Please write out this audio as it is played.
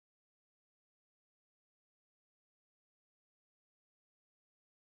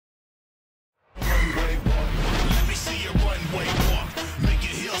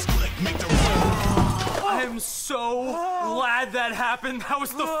I'm so glad that happened. That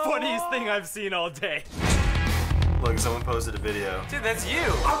was the funniest thing I've seen all day. Look, someone posted a video. Dude, that's you.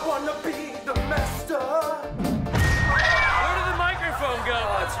 I wanna be the master. Where did the microphone go?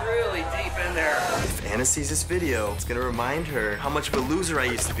 Oh, it's really deep in there. If Anna sees this video, it's gonna remind her how much of a loser I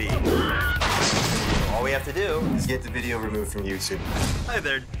used to be. All we have to do is get the video removed from YouTube. Hi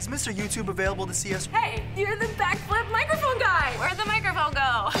there, is Mr. YouTube available to see us? Hey, you're the backflip microphone guy. Where'd the microphone go?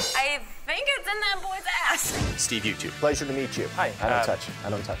 I think it's in that boy's ass. Steve YouTube. Pleasure to meet you. Hi, I don't touch. I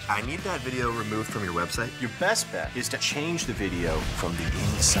don't touch. I need that video removed from your website. Your best bet is to change the video from the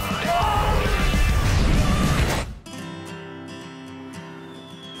inside.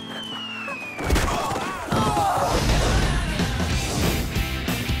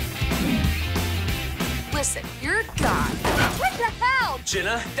 Listen, you're a guy. What the hell?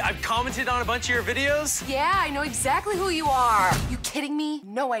 Jenna, I've commented on a bunch of your videos. Yeah, I know exactly who you are. You kidding me?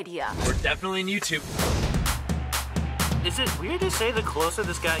 No idea. We're definitely in YouTube. Is it weird to say the closer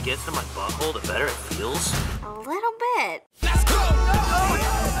this guy gets to my butthole, the better it feels? A little bit. Let's go!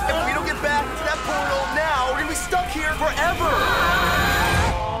 If we don't get back to that portal now, we're gonna be stuck here forever!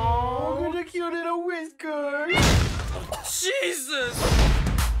 Oh, look at the cute little whisker! Jesus!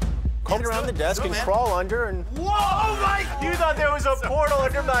 Come around the desk and crawl under and... Whoa! Oh my! You thought there was a portal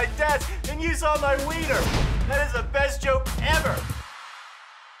under my desk, and you saw my wiener! That is the best joke ever!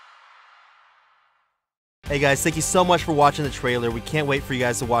 Hey guys, thank you so much for watching the trailer. We can't wait for you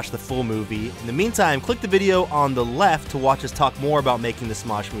guys to watch the full movie. In the meantime, click the video on the left to watch us talk more about making the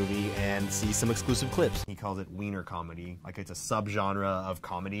Smosh movie and see some exclusive clips. He calls it wiener comedy, like it's a subgenre of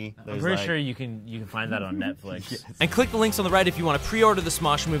comedy. I'm pretty sure you can find that on Netflix. Yes. And click the links on the right if you want to pre-order the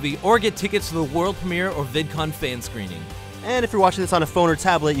Smosh movie or get tickets to the world premiere or VidCon fan screening. And if you're watching this on a phone or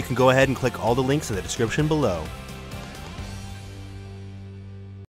tablet, you can go ahead and click all the links in the description below.